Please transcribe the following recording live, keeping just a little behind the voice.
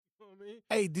I mean?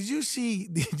 Hey, did you see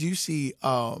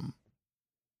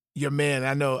your man?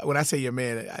 I know when I say your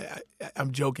man,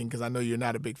 I'm joking because I know you're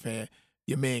not a big fan.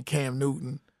 Your man Cam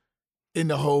Newton in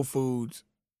the Whole Foods,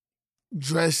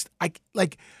 dressed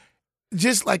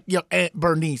just like your Aunt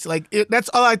Bernice. That's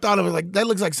all I thought of. Like that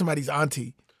looks like somebody's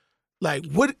auntie. Like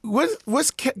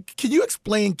can you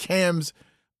explain Cam's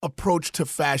approach to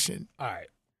fashion? All right.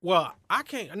 Well, I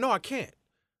can't. No, I can't.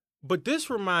 But this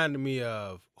reminded me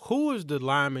of who is the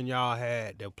lineman y'all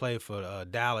had that played for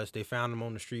Dallas? They found him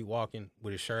on the street walking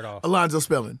with his shirt off. Alonzo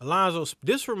Spelman.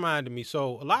 This reminded me.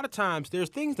 So a lot of times there's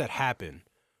things that happen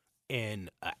in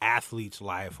an athlete's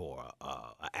life or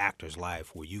an actor's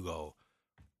life where you go,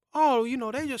 oh,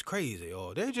 they just crazy,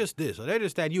 or they just this, or they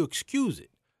just that. You excuse it.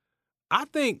 I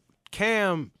think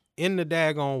Cam in the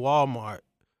daggone Walmart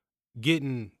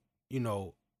getting,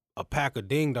 a pack of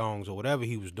ding-dongs or whatever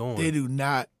he was doing. They do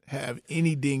not have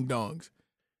any ding-dongs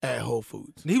at Whole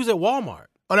Foods. He was at Walmart.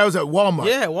 Oh, that was at Walmart.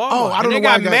 Yeah, Walmart. Oh, I don't know they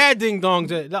why got mad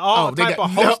ding-dongs at all type of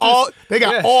hostess. They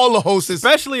got all the hostess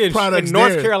especially in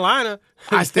North Carolina.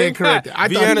 I stand corrected. I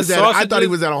thought he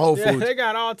was at a Whole Foods. Yeah, they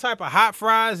got all type of hot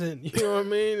fries and you know what I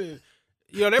mean? And,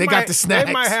 they got the snacks.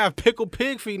 They might have pickled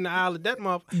pig feet in the aisle at that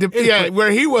motherfucker. Yeah,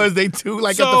 where he was, they too,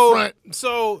 at the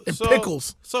front.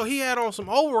 Pickles. So he had on some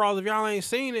overalls, if y'all ain't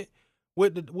seen it,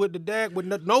 with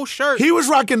no shirt. He was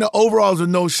rocking the overalls with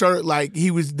no shirt, like he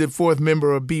was the fourth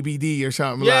member of BBD or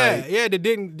something.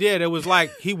 That was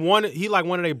like he like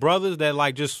one of their brothers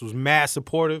that just was mad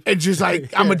supportive. And just like,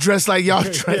 I'm gonna dress like y'all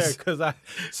dress.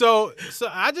 So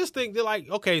I just think that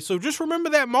okay, so just remember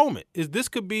that moment. This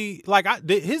could be his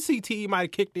CTE might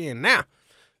have kicked in now.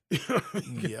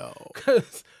 Yo.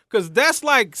 Cause that's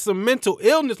like some mental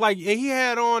illness. Like he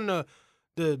had on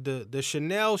the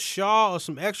Chanel shawl or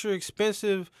some extra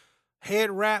expensive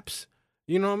head wraps.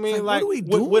 You know what I mean? What are we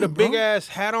doing, with a big ass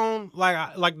hat on,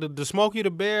 like the Smokey the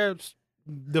Bear,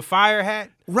 the fire hat.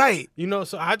 Right.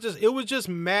 So it was just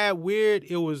mad weird.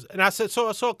 It was, and I said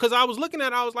so because I was looking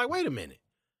at it, I was like, wait a minute.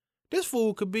 This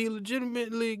fool could be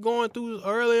legitimately going through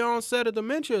early onset of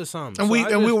dementia or something.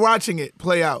 And we were watching it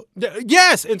play out.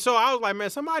 Yes. And so I was like, man,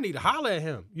 somebody need to holler at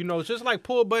him. Just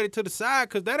pull Buddy to the side,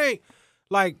 because that ain't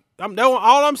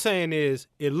all I'm saying is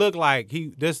it looked like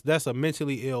that's a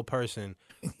mentally ill person.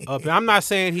 I'm not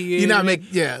saying he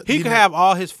is. He could have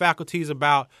all his faculties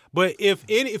about, but if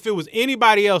it was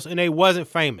anybody else and they wasn't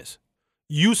famous,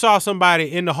 you saw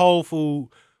somebody in the Whole Food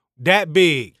that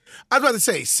big. I was about to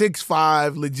say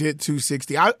 6'5", legit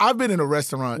 260. I've been in a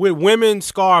restaurant with women's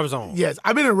scarves on. Yes,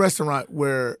 I've been in a restaurant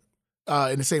where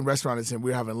in the same restaurant as him,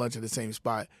 we were having lunch at the same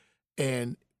spot,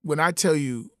 and when I tell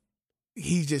you,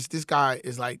 this guy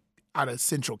is out of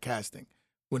central casting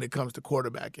when it comes to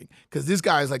quarterbacking, because this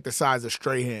guy is the size of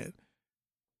Strahan,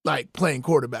 playing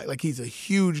quarterback. He's a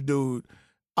huge dude.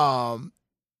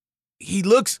 He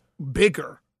looks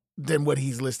bigger than what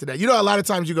he's listed at. A lot of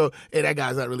times you go, hey, that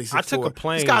guy's not really 6'4". I took a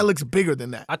plane. This guy looks bigger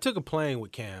than that. I took a plane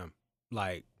with Cam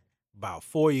about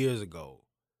 4 years ago,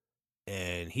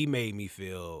 and he made me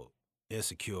feel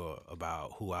insecure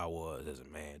about who I was as a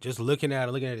man. Just looking at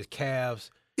his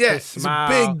calves. Yeah, his he's smile,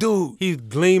 a big dude. He's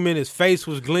gleaming. His face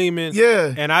was gleaming.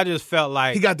 Yeah. And I just felt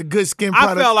like... he got the good skin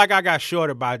product. I felt like I got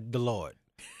shorted by the Lord.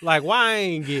 Why I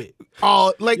ain't get...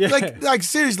 Oh,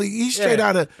 seriously, he's straight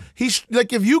out of... He's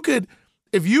if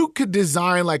you could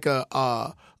design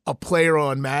a player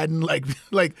on Madden,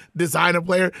 design a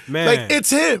player, man,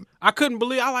 it's him. I couldn't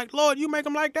believe... Lord, you make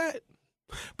him like that?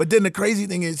 But then the crazy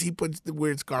thing is he puts the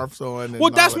weird scarves on. Well,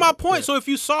 that's my point. Yeah. So if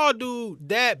you saw a dude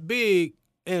that big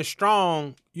and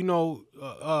strong,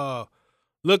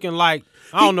 looking like,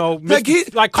 I don't know,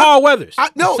 like Carl Weathers.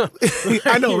 I know,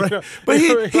 right? But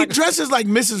he dresses like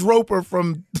Mrs. Roper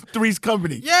from Three's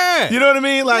Company. Yeah. You know what I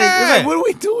mean? It's what are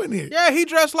we doing here? Yeah, he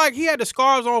dressed like he had the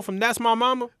scarves on from That's My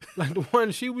Mama, like the one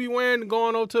she be wearing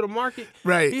going over to the market.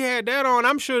 Right. He had that on.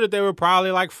 I'm sure that they were probably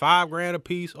 $5,000 a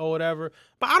piece or whatever.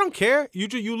 But I don't care.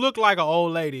 You look like an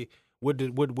old lady with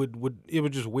it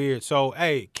was just weird. So,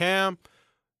 hey, Cam,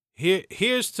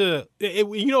 here's to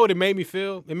you know what it made me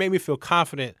feel? It made me feel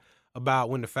confident about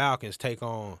when the Falcons take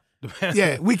on the Panthers.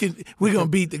 Yeah, we're gonna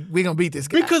beat this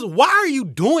guy. Because why are you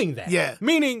doing that? Yeah.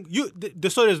 Meaning you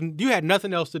had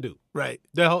nothing else to do. Right.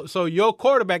 So your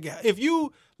quarterback,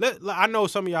 I know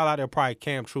some of y'all out there probably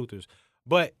Cam truthers,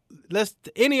 but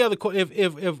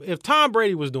if Tom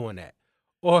Brady was doing that,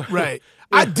 or right,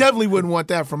 I definitely wouldn't want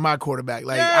that from my quarterback.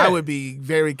 I would be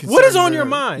very concerned. What is on your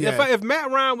mind? Yeah. If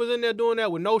Matt Ryan was in there doing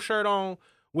that with no shirt on,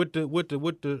 with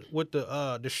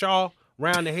the shawl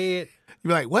round the head.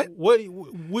 You're like, what?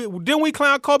 Didn't we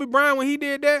clown Kobe Bryant when he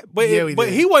did that? But Yeah, we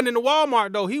did. he wasn't in the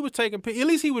Walmart though. He was taking pictures. At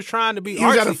least he was trying to be. He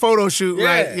was at artsy. a photo shoot,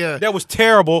 right? Yeah, that was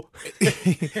terrible.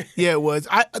 yeah, it was.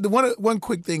 One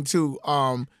quick thing too,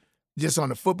 just on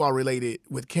the football related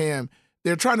with Cam,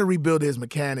 they're trying to rebuild his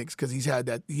mechanics because he's had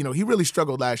that. You know, he really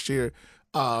struggled last year,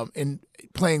 in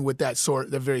playing with that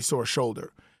very sore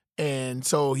shoulder, and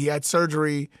so he had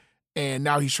surgery, and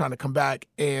now he's trying to come back.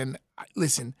 And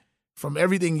listen, from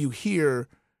everything you hear,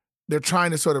 they're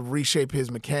trying to sort of reshape his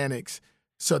mechanics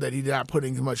so that he's not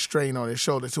putting as much strain on his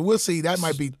shoulder. So we'll see. That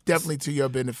might be definitely to your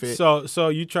benefit. So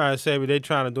you trying to say they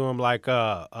trying to do him like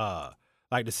the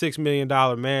 $6 million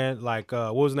man, like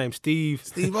what was his name, Steve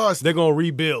Austin. They're gonna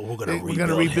rebuild. We're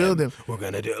gonna rebuild him. We're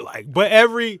gonna do but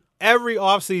every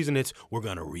offseason it's we're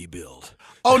gonna rebuild.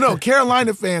 Oh no,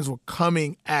 Carolina fans were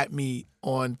coming at me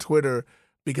on Twitter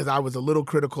because I was a little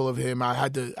critical of him. I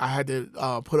had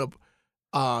to put up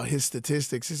his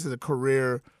statistics. This is a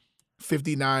career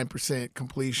 59%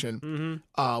 completion,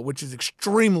 which is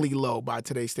extremely low by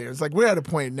today's standards. Like, we're at a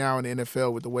point now in the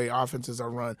NFL with the way offenses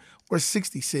are run, we're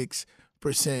 66%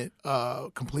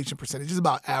 completion percentage. It's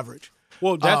about average.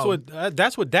 Well,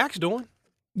 that's what Dak's doing.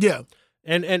 Yeah.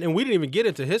 And we didn't even get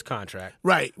into his contract.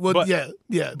 Right. Well,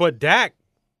 yeah. But Dak,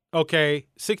 okay,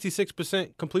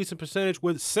 66% completion percentage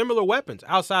with similar weapons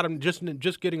outside of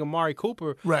just getting Amari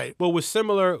Cooper. Right. But with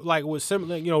similar,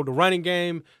 the running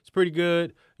game is pretty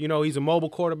good. You know, he's a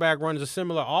mobile quarterback, runs a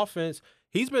similar offense.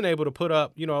 He's been able to put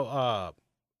up, a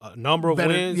number of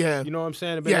wins. Yeah. You know what I'm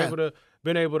saying?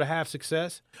 Been able to have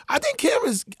success. I think Cam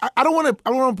is. I don't want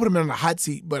to put him on the hot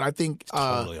seat, but I think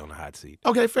totally on the hot seat.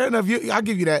 Okay, fair enough. I'll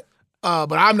give you that.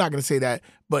 But I'm not going to say that.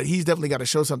 But he's definitely got to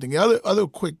show something. The other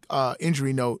quick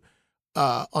injury note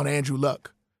on Andrew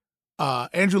Luck.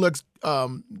 Andrew Luck's.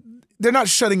 They're not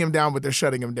shutting him down, but they're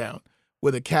shutting him down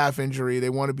with a calf injury. They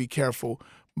want to be careful.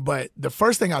 But the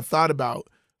first thing I thought about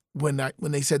when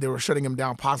they said they were shutting him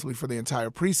down possibly for the entire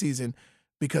preseason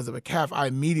because of a calf, I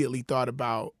immediately thought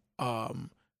about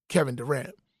Kevin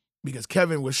Durant, because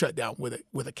Kevin was shut down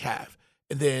with a calf.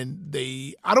 And then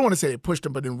I don't want to say they pushed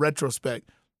him, but in retrospect,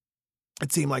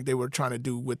 it seemed like they were trying to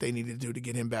do what they needed to do to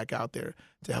get him back out there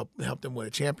to help them win a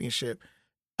championship.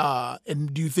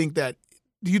 And do you think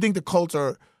the Colts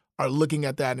are looking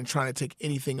at that and trying to take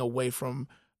anything away from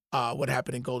what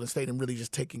happened in Golden State and really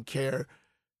just taking care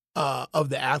of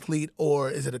the athlete, or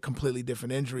is it a completely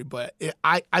different injury? But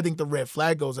I think the red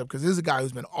flag goes up because this is a guy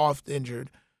who's been oft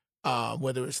injured,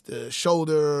 whether it's the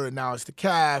shoulder and now it's the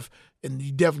calf, and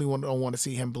you definitely don't want to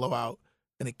see him blow out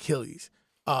an Achilles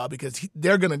because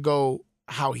they're going to go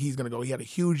how he's going to go. He had a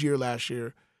huge year last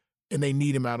year, and they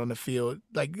need him out on the field.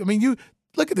 You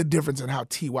look at the difference in how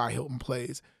T.Y. Hilton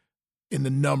plays in the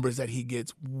numbers that he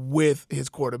gets with his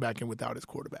quarterback and without his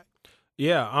quarterback.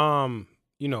 Yeah, I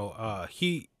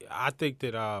think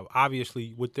that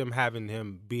obviously with them having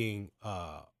him being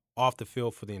off the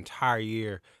field for the entire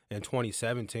year in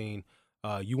 2017,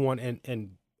 you want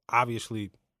and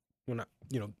obviously when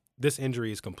this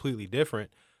injury is completely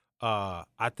different.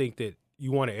 I think that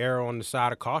you want to err on the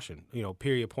side of caution.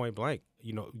 Period, point blank.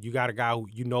 You got a guy who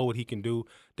what he can do.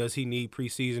 Does he need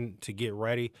preseason to get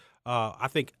ready? I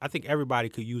think everybody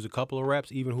could use a couple of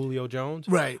reps, even Julio Jones.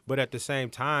 Right. But at the same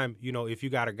time, if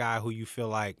you got a guy who you feel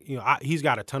like, he's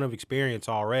got a ton of experience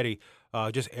already,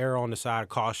 just err on the side of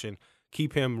caution.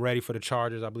 Keep him ready for the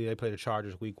Chargers. I believe they play the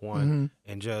Chargers week 1,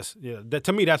 and just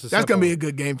to me that's gonna be a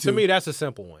good game too. To me, that's a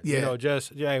simple one.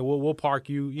 Yeah. We'll park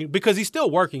you because he's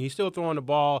still working. He's still throwing the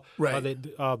ball. Right.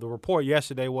 The report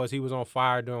yesterday was he was on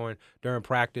fire during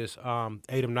practice.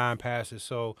 8 of 9 passes.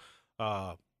 So.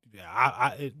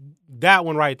 That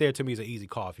one right there to me is an easy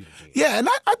call for you to do. Yeah, and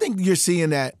I think you're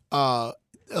seeing that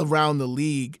around the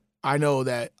league. I know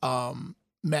that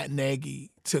Matt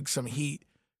Nagy took some heat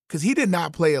because he did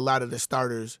not play a lot of the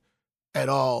starters at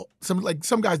all. Some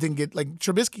guys didn't get, like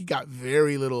Trubisky got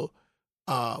very little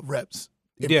reps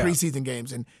in preseason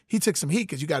games, and he took some heat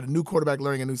because you got a new quarterback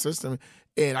learning a new system.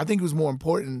 And I think it was more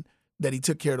important that he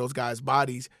took care of those guys'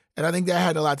 bodies, and I think that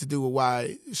had a lot to do with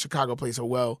why Chicago played so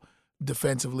well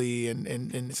defensively, and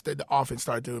the offense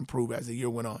started to improve as the year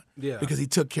went on. Yeah. Because he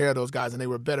took care of those guys and they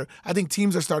were better. I think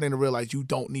teams are starting to realize you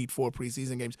don't need 4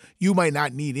 preseason games. You might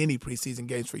not need any preseason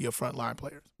games for your frontline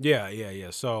players.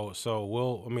 Yeah. So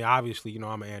obviously,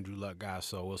 I'm an Andrew Luck guy,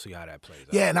 so we'll see how that plays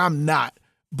out. Yeah, and I'm not.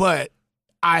 But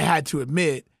I had to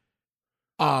admit,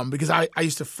 because I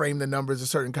used to frame the numbers a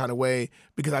certain kind of way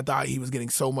because I thought he was getting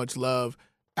so much love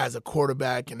as a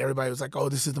quarterback, and everybody was like, oh,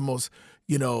 this is the most,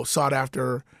 sought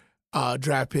after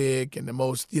draft pick and the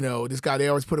most, this guy, they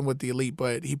always put him with the elite,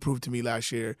 but he proved to me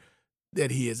last year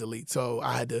that he is elite. So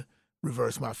I had to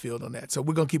reverse my field on that. So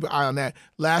we're gonna keep an eye on that.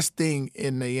 Last thing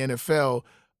in the NFL,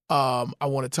 I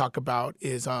want to talk about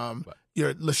is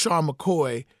your LaShawn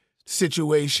McCoy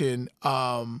situation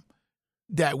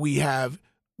that we have,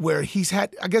 where he's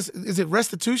had, I guess, is it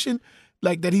restitution?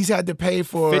 Like that he's had to pay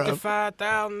for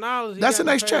 $55,000. That's a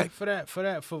nice check for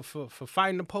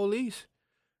fighting the police.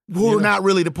 Who are not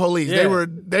really the police. Yeah.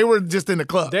 They were just in the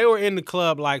club. They were in the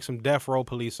club like some death row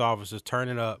police officers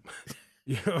turning up.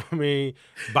 You know what I mean?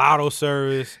 Bottle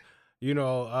service. You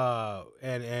know,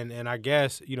 and I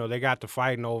guess, you know, they got to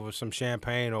fighting over some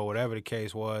champagne or whatever the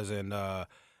case was, and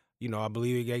you know, I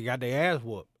believe they got their ass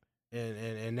whooped. And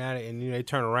you know, they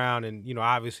turn around and, you know,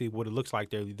 obviously what it looks like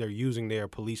they're using their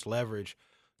police leverage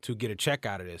to get a check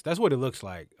out of this. That's what it looks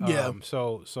like. Yeah.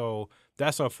 So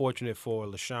that's unfortunate for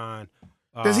LaShawn.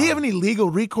 Does he have any legal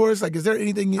recourse? Like, is there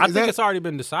anything? I think it's already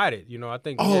been decided. You know, I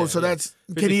think. Oh, yeah, so that's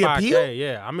 $55K, can he appeal?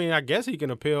 Yeah, I mean, I guess he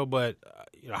can appeal, but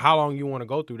you know, how long you want to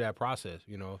go through that process?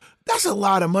 You know, that's a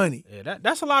lot of money. Yeah,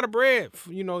 that's a lot of bread.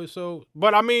 You know, so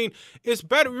but I mean, it's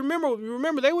better.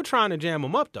 Remember, they were trying to jam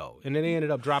him up though, and then they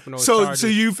ended up dropping those charges. So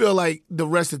you feel like the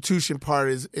restitution part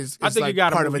is I think like you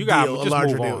gotta part move, of a you gotta deal, a just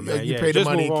larger move deal. on, man. You Yeah, pay the just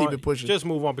money move and keep on. it pushing. Just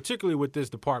move on, particularly with this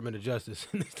Department of Justice.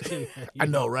 I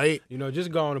know, right? You know, just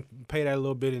go on and pay that a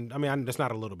little bit, and I mean, that's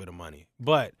not a little bit of money,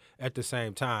 but at the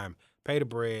same time, pay the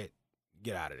bread,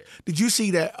 get out of there. Did you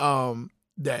see that?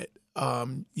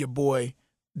 Your boy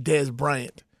Dez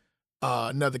Bryant,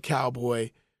 another Cowboy,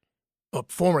 a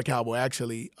former Cowboy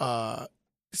actually,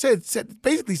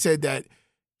 basically said that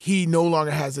he no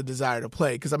longer has a desire to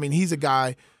play, because I mean he's a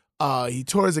guy. He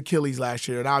tore his Achilles last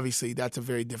year, and obviously that's a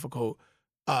very difficult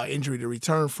injury to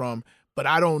return from. But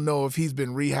I don't know if he's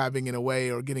been rehabbing in a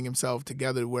way or getting himself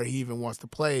together where he even wants to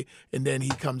play, and then he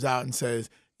comes out and says,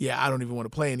 "Yeah, I don't even want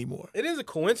to play anymore." It is a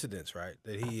coincidence, right,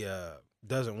 that he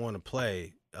doesn't want to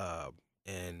play.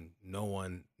 And no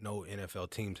NFL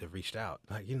teams have reached out.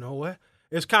 Like, you know what?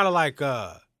 It's kind of like,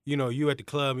 you know, you at the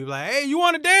club, you be like, hey, you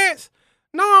want to dance?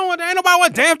 No, I don't want to. Ain't nobody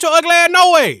want to dance your ugly ass,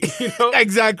 no way. You know?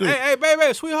 Exactly. Hey,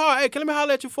 baby, sweetheart, hey, let me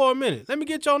holler at you for a minute. Let me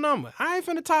get your number. I ain't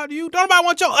finna talk to you. Don't nobody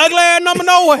want your ugly ass number,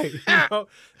 no way. You know?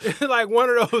 It's like one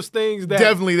of those things that.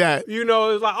 Definitely that. You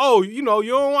know, it's like, oh, you know, I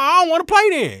don't want to play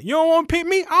then. You don't want to pick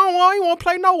me? I don't want to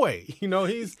play no way. You know,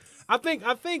 I think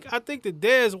that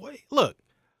Dez, look,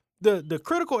 the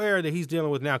critical area that he's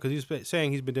dealing with now, because he's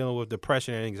saying he's been dealing with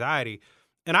depression and anxiety,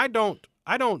 and I don't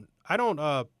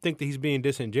think that he's being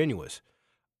disingenuous.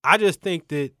 I just think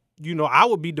that, you know, I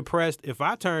would be depressed if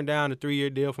I turned down a 3-year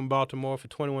deal from Baltimore for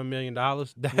 $21 million.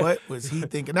 What was he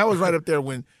thinking? That was right up there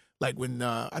when I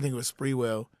think it was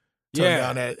Sprewell turned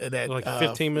down that like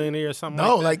 $15 million a year or something.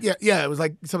 No, like that. it was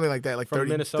like something like that, like From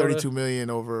 32 million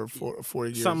over 4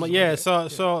 years. Something, yeah.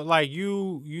 So like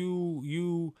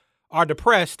you are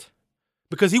depressed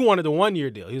because he wanted a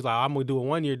 1-year deal. He's like, I'm gonna do a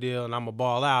 1-year deal and I'm gonna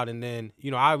ball out, and then, you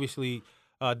know, obviously.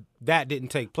 That didn't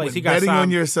take place. When he got betting signed,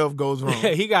 on yourself goes wrong.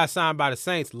 He got signed by the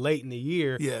Saints late in the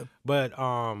year. Yeah. But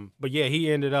yeah,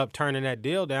 he ended up turning that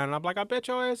deal down, and I'm like, I bet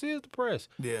your ass is depressed.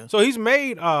 Yeah. So he's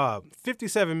made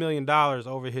 $57 million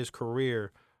over his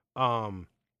career. So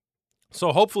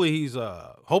hopefully he's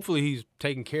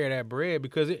taking care of that bread,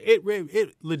 because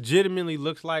it legitimately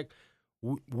looks like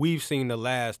we've seen the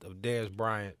last of Dez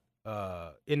Bryant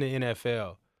in the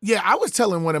NFL. Yeah, I was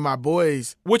telling one of my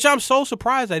boys, which I'm so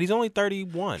surprised at. He's only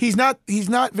 31. He's not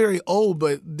very old,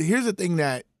 but here's the thing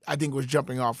that I think was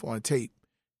jumping off on tape,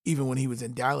 even when he was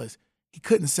in Dallas. He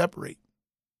couldn't separate.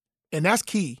 And that's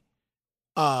key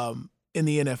in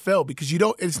the NFL, because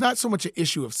it's not so much an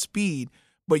issue of speed,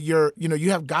 but you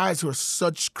have guys who are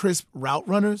such crisp route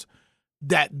runners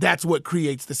that's what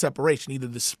creates the separation. Either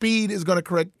the speed is going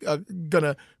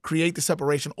to create the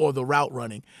separation, or the route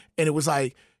running. And it was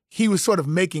like, he was sort of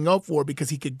making up for it, because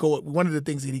he could go. One of the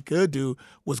things that he could do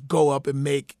was go up and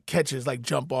make catches, like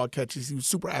jump ball catches. He was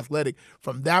super athletic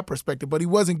from that perspective, but he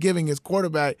wasn't giving his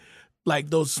quarterback like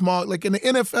those small. Like in the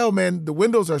NFL, man, the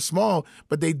windows are small,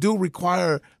 but they do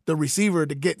require the receiver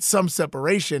to get some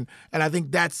separation, and I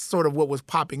think that's sort of what was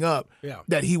popping up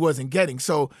that he wasn't getting.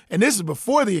 So, and this is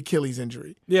before the Achilles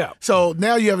injury. Yeah. So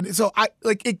now you have. So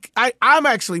I'm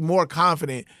actually more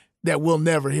confident that we'll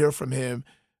never hear from him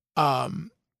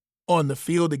on the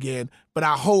field again, but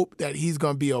I hope that he's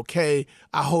going to be okay.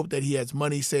 I hope that he has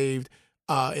money saved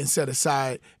and set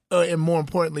aside, and more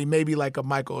importantly, maybe like a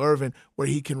Michael Irvin, where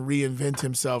he can reinvent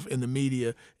himself in the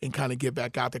media and kind of get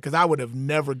back out there. Because I would have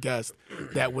never guessed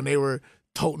that when they were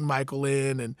toting Michael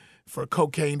in and for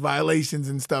cocaine violations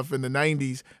and stuff in the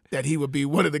 90s, that he would be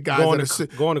one of the guys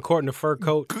going to court in a fur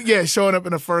coat. Yeah, showing up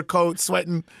in a fur coat,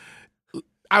 sweating.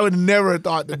 I would never have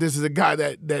thought that this is a guy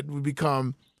that would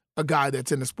become a guy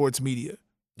that's in the sports media.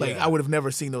 Like, Yeah. I would have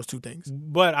never seen those two things.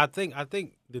 But I think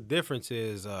the difference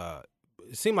is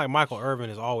it seemed like Michael Irvin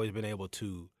has always been able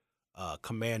to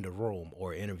command a room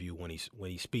or interview when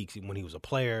he speaks, when he was a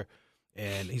player,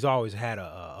 and he's always had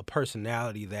a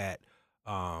personality that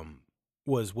he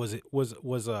was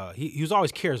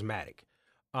always charismatic,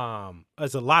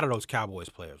 as a lot of those Cowboys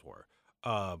players were.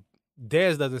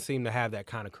 Dez doesn't seem to have that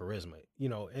kind of charisma,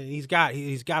 and he's got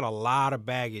a lot of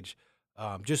baggage,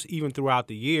 just even throughout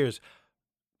the years.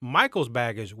 Michael's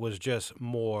baggage was just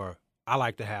more, I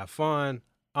like to have fun.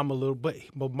 I'm a little, but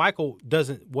Michael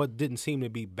didn't seem to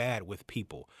be bad with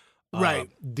people. Right.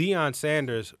 Deion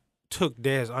Sanders took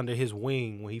Dez under his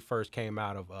wing when he first came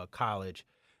out of college,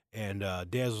 and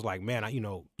Dez was like, "Man,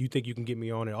 you think you can get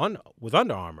me on it with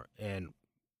Under Armour?" And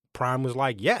Prime was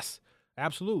like, "Yes,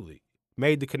 absolutely."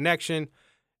 Made the connection.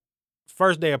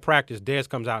 First day of practice, Dez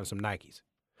comes out in some Nikes.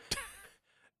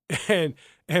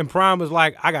 And Prime was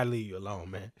like, "I gotta leave you alone,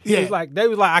 man." Yeah. He was like, they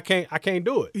was like, I can't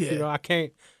do it. Yeah. I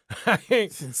can't.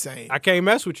 It's insane. I can't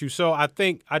mess with you. So I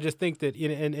just think that,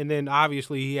 and then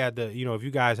obviously he had the, if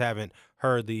you guys haven't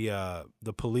heard the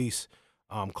police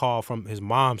call from his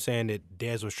mom saying that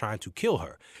Dez was trying to kill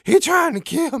her. He trying to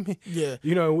kill me. Yeah.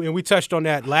 And we touched on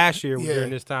that last year Yeah. during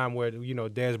this time where,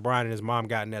 Dez Bryant and his mom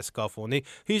got in that scuffle. And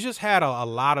he's just had a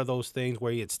lot of those things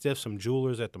where he had stiffed some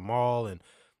jewelers at the mall and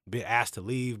been asked to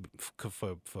leave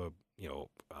for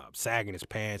sagging his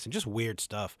pants and just weird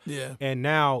stuff. Yeah. And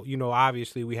now,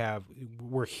 obviously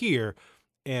we're here,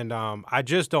 and I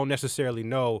just don't necessarily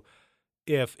know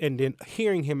and then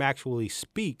hearing him actually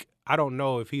speak, I don't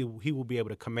know if he will be able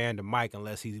to command a mic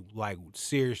unless he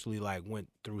seriously went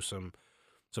through some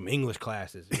English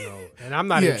classes, And I'm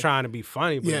not even trying to be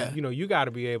funny, but you got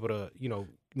to be able to,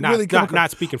 not Really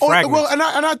not speaking fragments. Well, and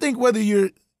I think whether you're,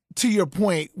 to your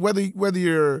point, whether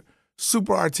you're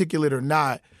super articulate or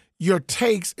not, your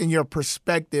takes and your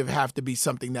perspective have to be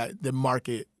something that the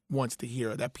market wants to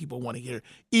hear, that people want to hear,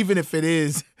 even if it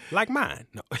is like mine.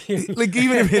 No.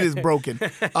 even if it is broken.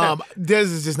 Dez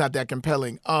is just not that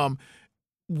compelling.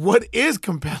 What is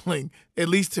compelling, at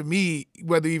least to me,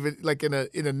 whether even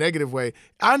in a negative way,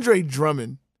 Andre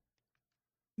Drummond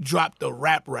dropped a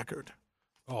rap record.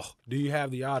 Oh, do you have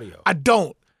the audio? I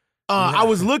don't. I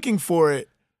was looking for it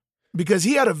because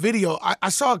he had a video. I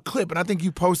saw a clip, and I think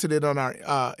you posted it on our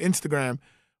Instagram,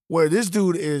 where this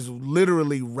dude is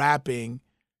literally rapping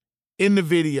in the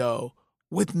video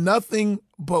with nothing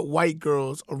but white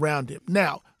girls around him.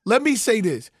 Now, let me say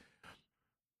this.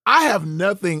 I have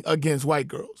nothing against white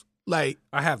girls. I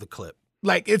have the clip.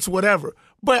 It's whatever.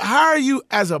 But how are you,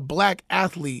 as a black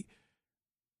athlete,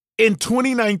 in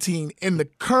 2019, in the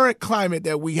current climate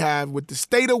that we have, with the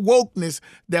state of wokeness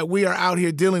that we are out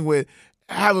here dealing with,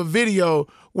 have a video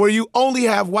where you only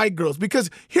have white girls? Because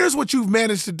here's what you've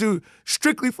managed to do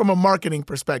strictly from a marketing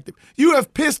perspective. You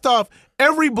have pissed off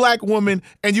every black woman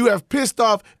and you have pissed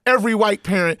off every white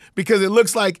parent because it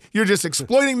looks like you're just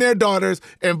exploiting their daughters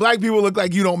and black people look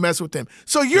like you don't mess with them.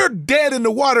 So you're dead in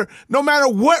the water no matter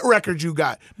what record you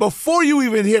got before you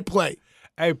even hit play.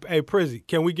 Hey, Prizzy,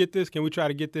 can we get this? Can we try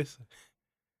to get this?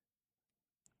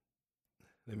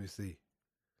 Let me see.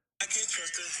 I can't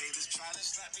trust the haters trying to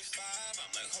slap me five. I'm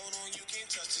like, hold on, you can't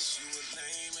touch this. You a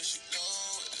lame and she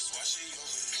know it. That's why she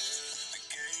over here. The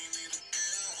game need a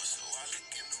bill, so I look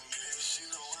in the mirror. She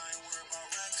know I ain't worried about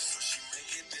racks, so she make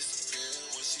it disappear.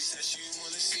 When she said she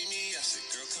wanna see me, I said,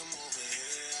 girl, come over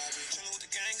here. I be chilling with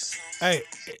the gang. Hey,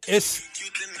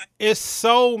 it's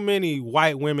so many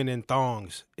white women in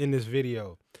thongs in this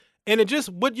video, and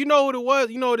but you know what it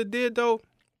was? You know what it did though?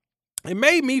 It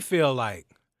made me feel like,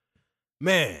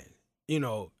 man.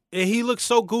 And he looks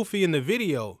so goofy in the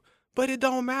video, but it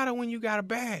don't matter when you got a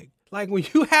bag. When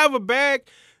you have a bag,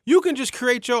 you can just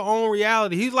create your own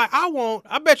reality. He's like,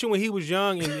 I bet you when he was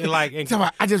young and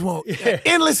I just want an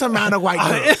endless amount of white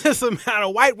girls. An endless amount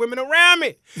of white women around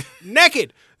me,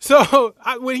 naked. So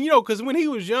because when he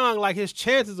was young, his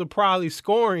chances of probably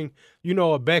scoring,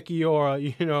 a Becky or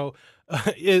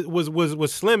it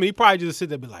was slim. He probably just sit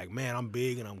there and be like, man, I'm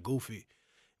big and I'm goofy,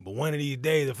 but one of these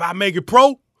days, if I make it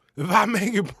pro, I'm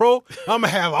gonna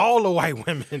have all the white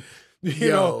women. You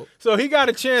know, so he got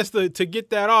a chance to get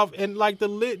that off, and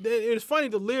it's funny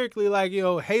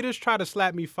lyrically, haters try to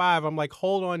slap me five. I'm like,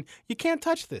 hold on, you can't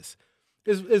touch this.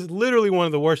 It's literally one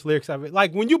of the worst lyrics I've ever.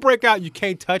 When you break out, you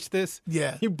can't touch this.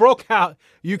 Yeah, you broke out,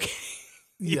 you can't.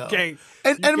 You can't.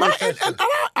 And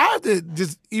I have to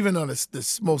just, even on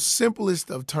the most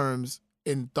simplest of terms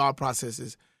in thought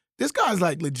processes, this guy's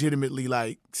legitimately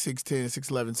 6'10",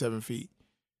 6'11", 7 feet.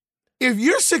 If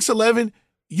you're 6'11",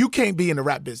 you can't be in the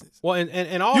rap business. Well,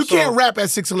 and also you can't rap at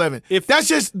 6'11". If that's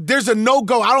just there's a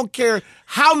no-go. I don't care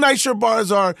how nice your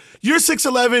bars are. You're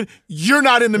 6'11", you're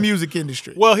not in the music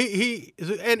industry. Well, he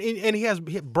has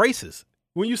braces.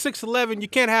 When you 6'11", you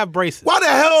can't have braces. Why the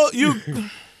hell you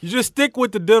You just stick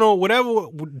with the dental, whatever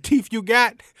teeth you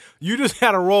got, you just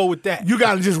gotta roll with that. You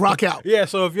gotta just rock out. Yeah,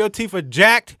 so if your teeth are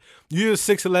jacked, you're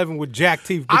 6'11" with jacked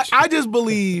teeth. I just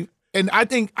believe, and I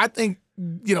think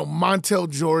Montel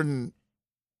Jordan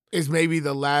is maybe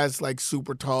the last like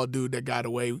super tall dude that got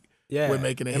away with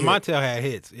making a hit. And Montel had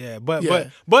hits, but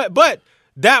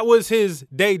that was his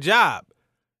day job.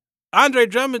 Andre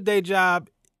Drummond's day job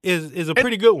is a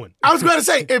pretty good one. I was going to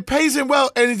say, it pays him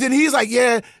well. And then he's like,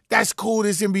 yeah, that's cool,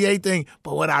 this NBA thing.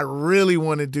 But what I really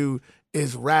want to do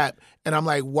is rap. And I'm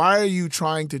like, why are you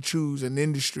trying to choose an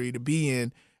industry to be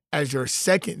in as your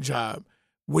second job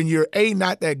when you're, A,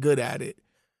 not that good at it?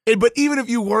 But even if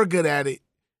you were good at it,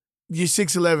 you're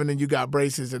 6'11" and you got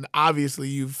braces, and obviously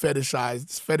you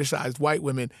fetishized white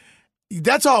women.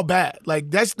 That's all bad.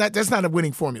 Like, that's not a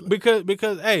winning formula.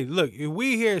 Because hey, look, if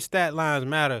we here at Stat Lines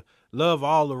Matter love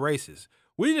all the races,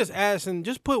 we just asking,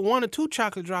 just put 1 or 2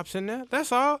 chocolate drops in there.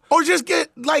 That's all. Or just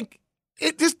get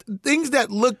just things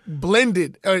that look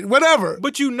blended or whatever.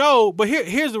 But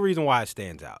here's the reason why it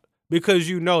stands out. Because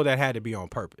that had to be on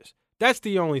purpose. That's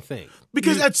the only thing.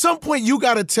 Because at some point you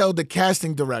got to tell the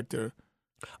casting director,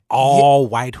 all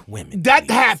white women. That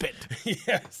happened.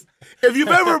 Yes. If you've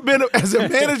ever been as a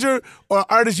manager or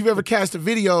artist, you've ever cast a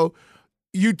video,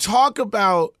 you talk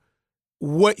about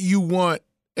what you want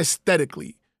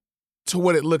aesthetically to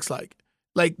what it looks like.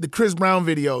 Like the Chris Brown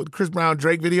video, the Chris Brown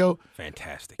Drake video.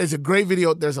 Fantastic. It's a great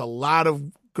video. There's a lot of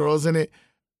girls in it.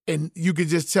 And you could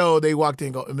just tell they walked in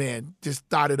and go, man, just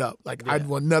thought it up. Like, I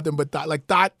want nothing but thought. Like,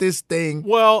 thought this thing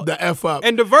the F up.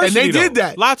 And diversity, and they did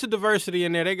that. Lots of diversity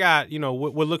in there. They got,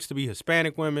 what looks to be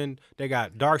Hispanic women. They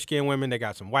got dark-skinned women. They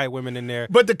got some white women in there.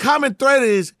 But the common thread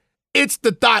is, it's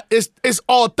the thought. It's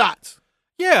all thoughts.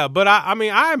 Yeah, but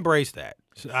I embrace that.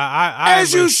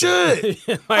 As you should.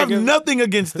 I have nothing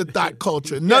against the thought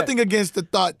culture. Nothing against the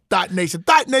thought nation.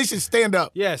 Thought nation, stand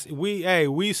up. Yes,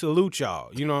 we salute y'all.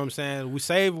 You know what I'm saying? We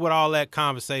save with all that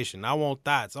conversation. I want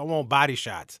thoughts. I want body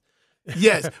shots.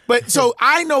 Yes, but so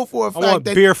I know for a fact I want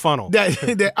beer funnel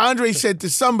that Andre said to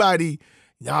somebody,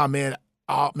 "Nah, man,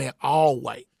 all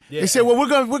white." Yeah. They said, "Well,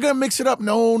 we're gonna mix it up."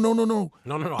 No.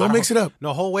 Don't mix it up.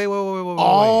 No, wait.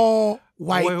 All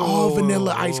white, all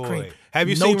vanilla ice cream. Have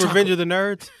you seen Revenge of the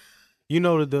Nerds? You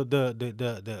know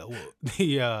the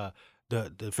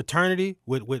fraternity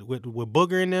with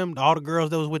Booger in them, all the girls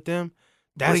that was with them.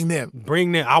 Bring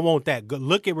them. I want that.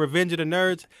 Look at Revenge of the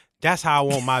Nerds. That's how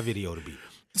I want my video to be.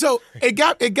 So it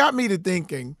got me to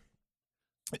thinking.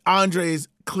 Andre's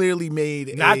clearly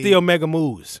made not the Omega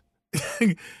Moves.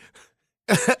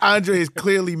 Andre has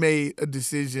clearly made a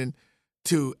decision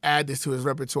to add this to his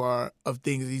repertoire of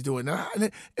things that he's doing. Now,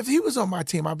 if he was on my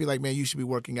team, I'd be like, man, you should be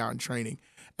working out and training.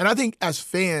 And I think as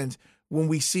fans, when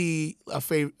we see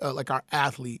like our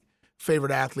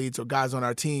favorite athletes or guys on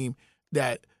our team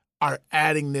that are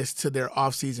adding this to their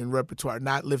off-season repertoire,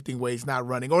 not lifting weights, not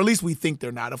running, or at least we think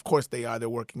they're not. Of course they are. They're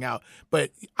working out. But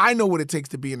I know what it takes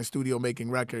to be in the studio making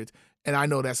records, and I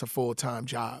know that's a full-time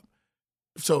job.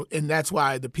 So, and that's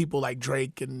why the people like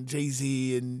Drake and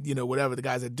Jay-Z and, whatever, the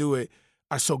guys that do it,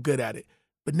 are so good at it.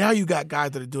 But now you got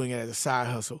guys that are doing it as a side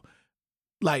hustle.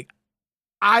 Like,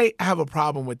 I have a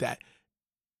problem with that.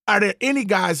 Are there any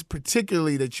guys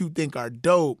particularly that you think are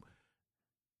dope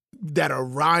that are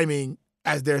rhyming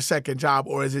as their second job,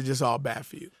 or is it just all bad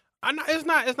for you? It's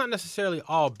not necessarily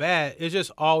all bad.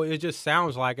 It always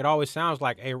sounds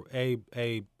like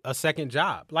a second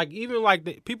job. Like, even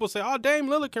like people say, oh, Dame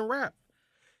Lillard can rap.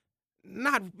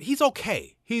 He's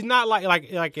okay. He's not like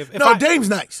if Dame's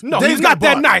nice. No, Dame's he's not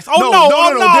that nice. Oh no,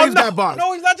 Dame's got bars.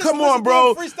 No, he's not. Just come on,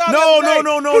 bro. No. He's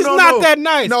not that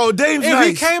nice. No, Dame's if nice.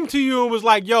 If he came to you and was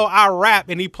like, "Yo, I rap,"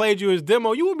 and he played you his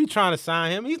demo, you wouldn't be trying to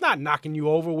sign him. He's not knocking you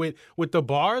over with the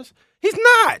bars. He's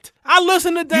not. I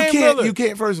listen to Dame Lillard. You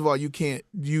can't. First of all, you can't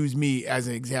use me as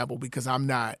an example because I'm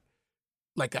not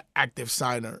like an active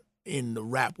signer in the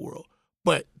rap world.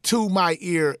 But to my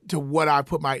ear, to what I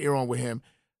put my ear on with him,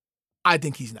 I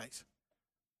think he's nice.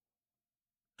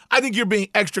 I think you're being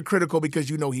extra critical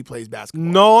because you know he plays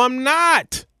basketball. No, I'm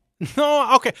not.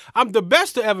 No, okay. I'm the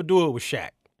best to ever do it with Shaq.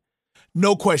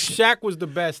 No question. Shaq was the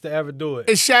best to ever do it.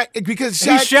 It's Shaq because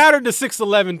Shaq he shattered the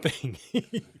 6'11" thing.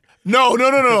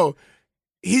 No.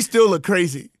 He still look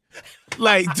crazy.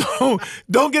 Like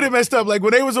don't get it messed up. Like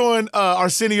when they was on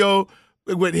Arsenio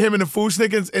with him and the Food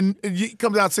Snickers, and he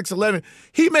comes out 6'11",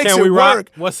 he makes it work.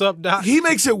 What's up, Doc? He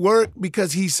makes it work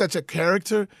because he's such a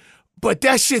character. But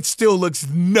that shit still looks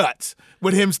nuts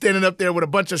with him standing up there with a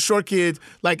bunch of short kids,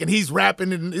 like, and he's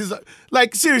rapping and is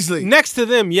like, seriously. Next to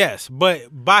them, yes, but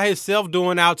by himself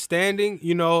doing outstanding,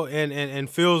 you know, and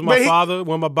Phil's my father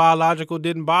when my biological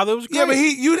didn't bother. It was great. Yeah, but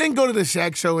you didn't go to the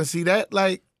Shaq show and see that.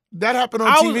 Like, that happened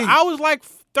on TV. I was like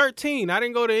 13. I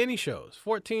didn't go to any shows.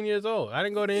 14 years old. I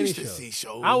didn't go to any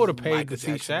shows. I would have paid to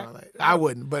see Shaq. I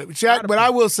wouldn't, but Shaq. But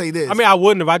I will say this. I mean, I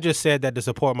wouldn't have. I just said that to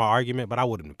support my argument, but I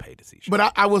wouldn't have paid to see Shaq.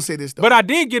 But I will say this though. But I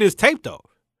did get his tape though.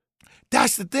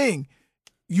 That's the thing.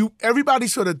 Everybody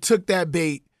sort of took that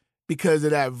bait because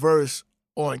of that verse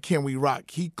on Can We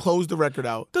Rock. He closed the record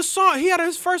out. The song he had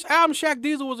his first album, Shaq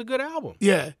Diesel, was a good album.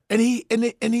 Yeah, and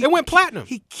it went platinum.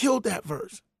 He killed that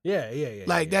verse. Yeah.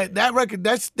 Like that record,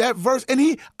 that verse, and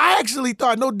I actually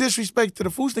thought, no disrespect to the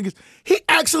Foo Snickers, he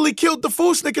actually killed the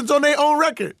Foo Snickers on their own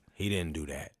record. He didn't do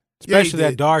that. Especially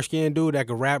that dark skinned dude that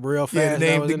could rap real fast.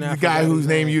 Yeah, the guy whose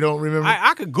name you don't remember.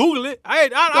 I could Google it. I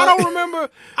don't remember.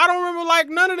 I don't remember like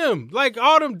none of them. Like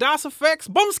all them DOS effects,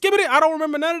 bum skibbity. I don't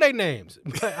remember none of their names.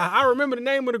 But I remember the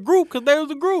name of the group because they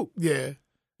was a group. Yeah.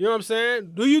 You know what I'm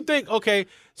saying? Do you think?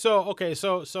 So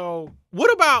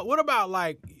what about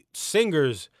like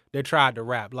singers that tried to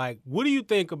rap? Like, what do you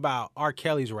think about R.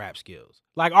 Kelly's rap skills?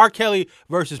 Like R. Kelly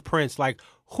versus Prince. Like,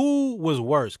 who was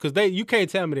worse? Because you can't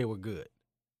tell me they were good.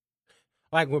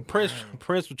 Like when Prince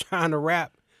was trying to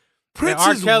rap, Prince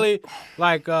and R. Kelly,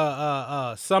 like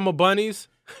Summer Bunnies,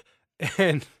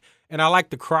 and I like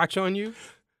the crotch on you.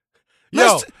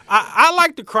 I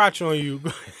like the crotch on you.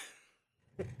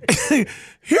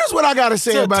 Here's what I gotta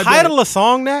say about that. Title a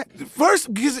song that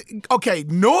first, because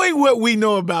knowing what we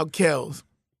know about Kels,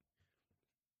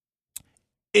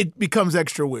 it becomes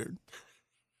extra weird.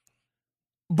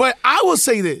 But I will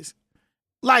say this,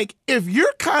 like if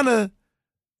you're kind of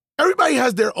everybody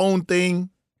has their own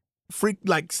thing,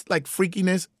 like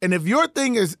freakiness. And if your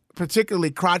thing is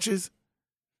particularly crotches,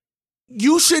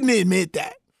 you shouldn't admit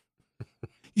that.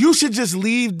 You should just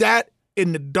leave that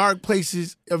in the dark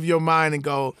places of your mind and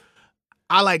go,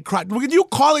 I like crotch. You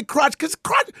call it crotch because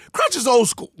crotch is old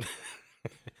school.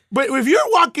 But if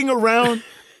you're walking around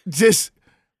just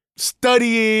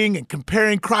studying and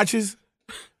comparing crotches,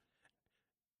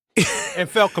 and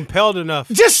felt compelled enough.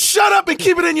 Just shut up and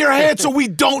keep it in your head so we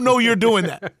don't know you're doing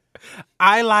that.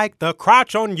 I like the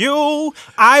crotch on you.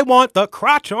 I want the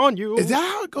crotch on you. Is that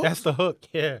how it goes? That's the hook,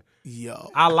 yeah.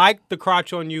 Yo. I like the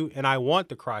crotch on you and I want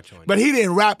the crotch on you. But he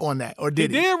didn't rap on that, or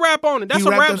did he? He did rap on it. That's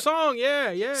a rap song,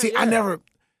 yeah. See, yeah. I never...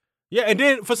 Yeah, and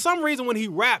then for some reason when he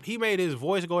rapped, he made his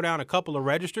voice go down a couple of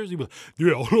registers. He was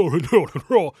yeah.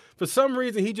 For some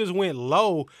reason, he just went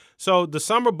low. So the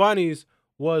Summer Bunnies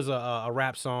was a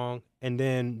rap song, and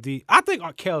then I think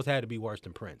Kells had to be worse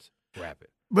than Prince rapping.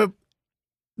 But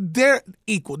they're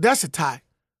equal. That's a tie.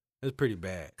 It's pretty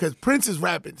bad. Because Prince's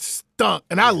rapping stunk,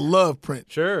 and I love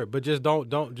Prince. Sure, but just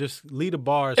don't just lead the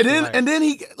bars. And then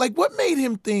he what made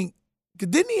him think?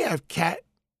 Didn't he have Cat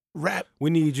rap? We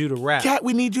need you to rap. Cat,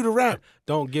 we need you to rap.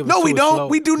 Don't give. No, we don't. Slow.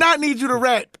 We do not need you to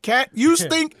rap, Cat. You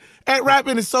stink at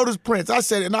rapping, and so does Prince. I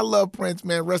said it, and I love Prince,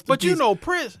 man. Rest in peace. But you know,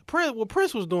 Prince, what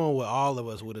Prince was doing, what all of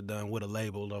us would have done with a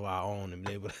label of our own, and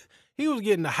he was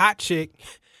getting a hot chick.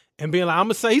 And being like, I'm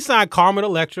gonna say he signed Carmen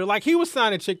Electra, like he was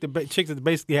signing chicks that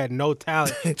basically had no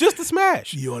talent, just to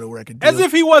smash. You on a record deal. As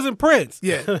if he wasn't Prince.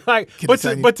 Yeah.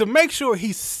 but to make sure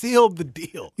he sealed the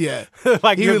deal. Yeah.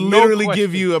 Like he would literally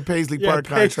give you a Paisley Park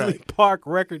contract. Paisley Park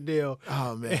record deal.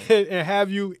 Oh man. And have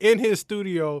you in his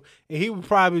studio, and he would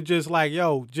probably just like,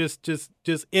 yo, just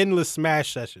endless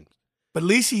smash sessions. But at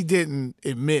least he didn't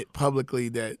admit publicly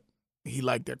that he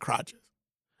liked their crotches.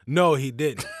 No, he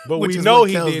didn't. But we know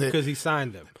he did because he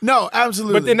signed them. No,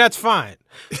 absolutely. But then that's fine.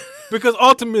 Because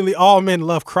ultimately all men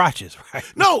love crotches, right?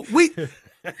 No,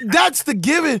 that's the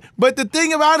given. But the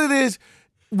thing about it is,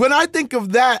 when I think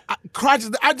of that,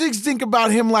 crotches, I just think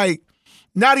about him like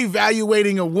not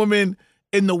evaluating a woman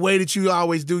in the way that you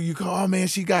always do. You go, oh man,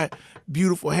 she got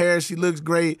beautiful hair. She looks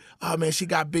great. Oh man, she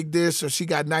got big this or she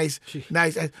got nice.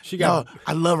 I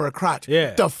love her crotch.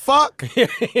 Yeah. The fuck?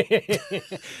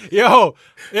 Yo.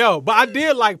 But I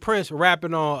did like Prince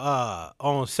rapping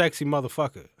on Sexy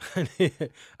Motherfucker.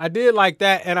 I did like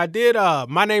that, and I did.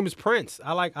 My Name Is Prince.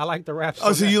 I like the rap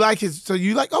song. Oh, so you like his? So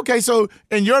you like? Okay, so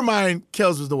in your mind,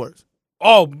 Kells was the worst.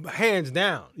 Oh, hands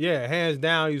down. Yeah, hands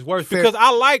down. He's worse. Because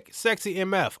I like Sexy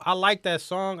MF. I like that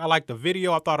song. I like the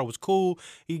video. I thought it was cool.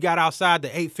 He got outside the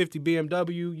 850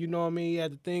 BMW. You know what I mean? He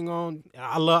had the thing on.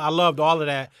 I loved all of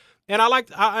that. And I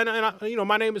liked,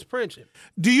 My Name Is Prince.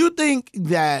 Do you think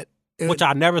that... Which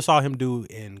I never saw him do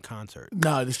in concert.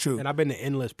 No, that's true. And I've been to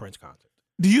endless Prince concerts.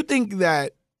 Do you think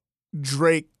that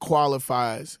Drake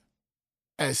qualifies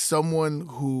as someone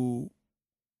who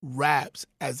raps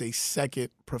as a second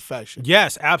profession.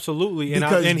 Yes, absolutely.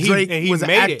 Because Drake was an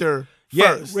made actor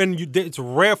it. first. Yeah, it's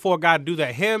rare for a guy to do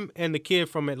that. Him and the kid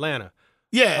from Atlanta.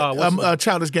 Yeah,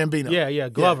 Childish Gambino. Yeah,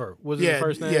 Glover was his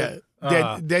first name.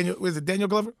 Yeah, Daniel, was it Daniel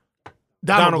Glover?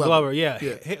 Donald Glover, yeah.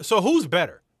 So who's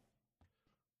better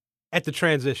at the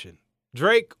transition?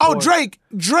 Drake? Oh,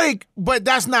 Drake, but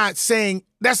that's not saying,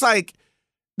 that's like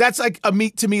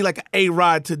to me like an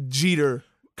A-Rod to Jeter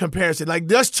comparison. Like,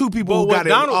 there's two people who got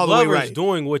it all the way right. What Donald Glover is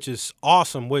doing, which is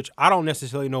awesome, which I don't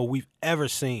necessarily know we've ever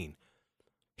seen.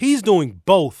 He's doing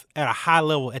both at a high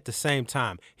level at the same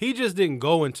time. He just didn't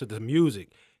go into the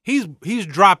music. He's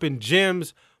dropping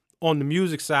gems on the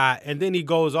music side, and then he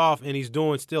goes off and he's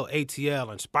doing still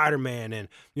ATL and Spider-Man and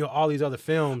all these other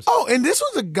films. Oh, and this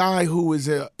was a guy who was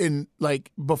in, like,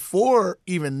 before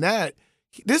even that,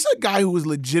 this is a guy who was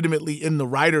legitimately in the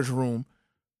writer's room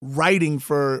writing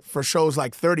for shows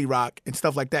like 30 Rock and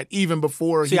stuff like that, even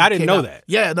before I didn't know that.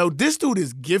 Yeah, no, this dude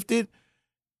is gifted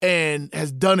and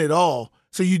has done it all.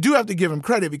 So you do have to give him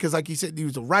credit because, like you said, he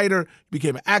was a writer,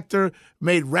 became an actor,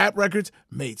 made rap records,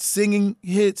 made singing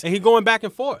hits. And he going back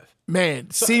and forth. Man,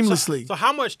 seamlessly. So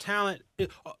how much talent,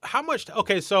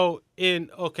 so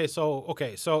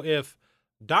if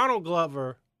Donald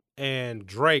Glover and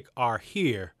Drake are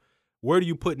here, where do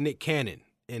you put Nick Cannon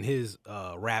in his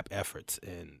rap efforts?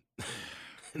 And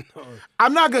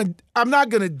I'm not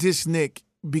gonna diss Nick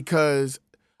because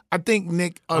I think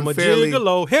Nick unfairly. I'm a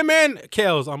gigolo. Him and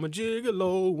Kels. I'm a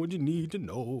gigolo. What you need to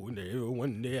know. And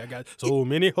one day I got so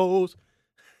many hoes.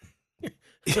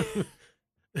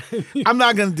 I'm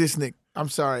not gonna diss Nick. I'm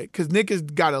sorry, because Nick has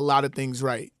got a lot of things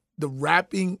right. The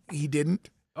rapping, he didn't.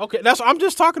 Okay, that's what I'm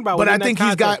just talking about. But I think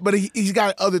he's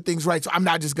got other things right. So I'm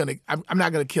not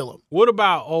gonna kill him. What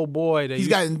about old boy? He's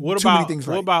gotten too many things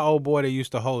right. What about old boy that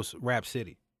used to host Rap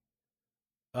City?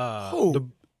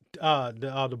 Who?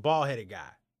 The bald headed guy.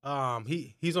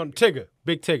 He's on Tigger,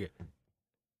 Big Tigger.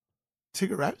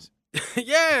 Tigger raps?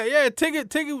 yeah.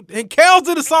 Tigger and Kels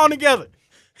did a song together.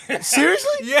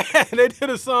 Seriously? Yeah, they did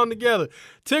a song together.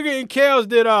 Tigger and Kels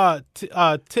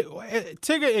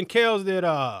did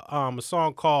a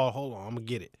song called, hold on, I'm gonna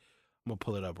get it. I'm gonna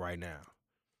pull it up right now.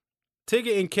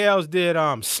 Tigger and Kels did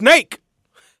Snake.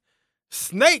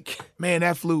 Man,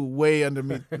 that flew way under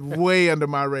me, way under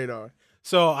my radar.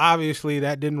 So obviously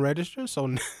that didn't register.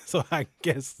 So I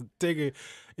guess Tigger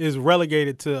is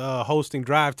relegated to hosting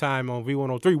Drive Time on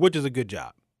V103, which is a good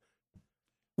job.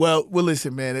 Well,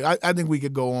 listen, man. I think we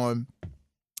could go on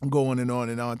and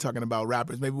on talking about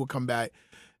rappers. Maybe we'll come back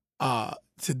to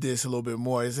this a little bit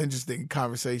more. It's an interesting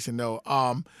conversation, though.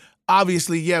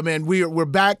 Obviously, yeah, man. We're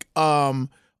back on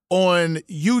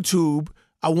YouTube.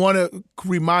 I want to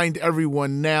remind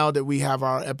everyone now that we have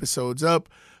our episodes up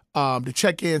to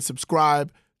check in,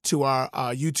 subscribe to our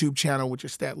YouTube channel, which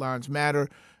is Stat Lines Matter.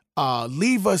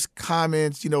 Leave us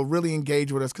comments, really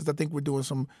engage with us because I think we're doing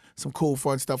some cool,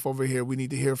 fun stuff over here. We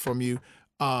need to hear from you.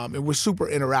 And we're super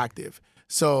interactive.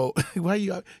 So why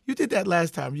you did that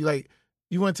last time?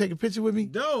 You want to take a picture with me?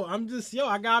 No, I'm just,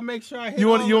 I got to make sure I hit You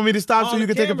want me to stop so you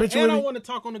can take a picture with me? And I want to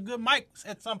talk on a good mic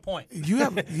at some point. You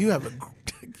have an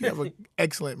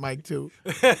excellent mic too.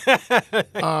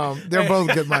 They're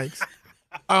both good mics.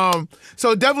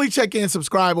 So definitely check in,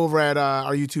 subscribe over at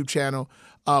our YouTube channel.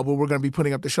 Where we're going to be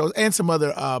putting up the shows and some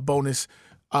other bonus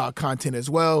content as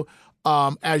well.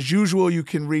 As usual, you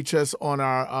can reach us on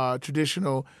our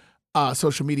traditional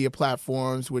social media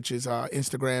platforms, which is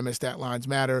Instagram at Stat Lines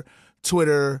Matter,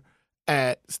 Twitter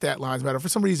at Stat Lines Matter. For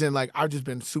some reason, I've just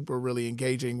been super really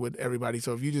engaging with everybody.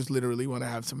 So if you just literally want to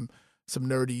have some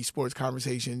nerdy sports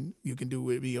conversation, you can do it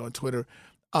with me on Twitter.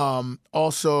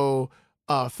 Also,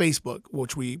 Facebook,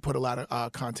 which we put a lot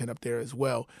of content up there as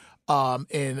well.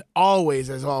 And always,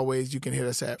 as always, you can hit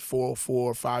us at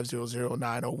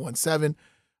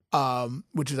 404-500-9017,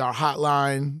 which is our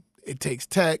hotline. It takes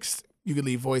text. You can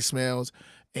leave voicemails.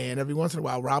 And every once in a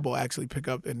while, Rob will actually pick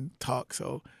up and talk.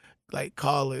 So,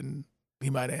 call and he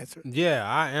might answer. Yeah,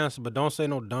 I answer, but don't say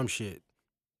no dumb shit.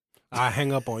 I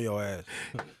hang up on your ass.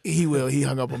 He will. He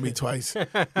hung up on me twice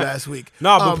last week.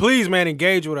 No, but please, man,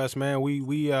 engage with us, man.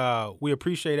 We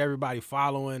appreciate everybody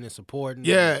following and supporting.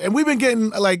 Yeah, and we've been getting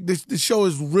the show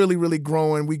is really, really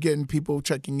growing. We're getting people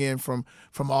checking in from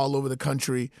all over the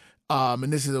country,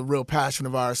 and this is a real passion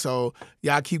of ours. So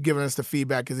y'all keep giving us the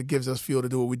feedback because it gives us fuel to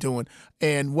do what we're doing.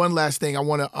 And one last thing, I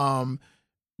want to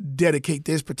dedicate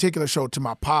this particular show to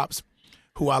my pops,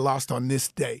 who I lost on this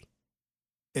day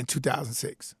in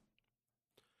 2006.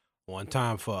 One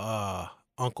time for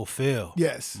Uncle Phil.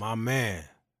 Yes. My man.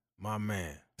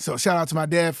 So shout out to my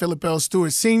dad, Philip L.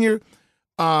 Stewart Sr.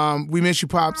 We miss you,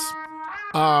 Pops.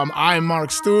 I'm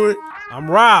Mark Stewart, I'm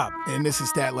Rob. and this is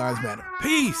Stat Lines Matter.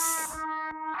 Peace.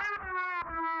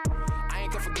 I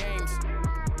ain't good for games.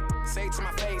 Say it to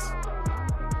my face.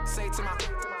 Say it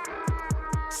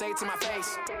to my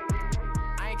face.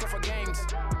 I ain't good for games.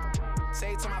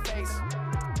 Say it to my face.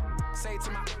 Say it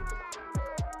to my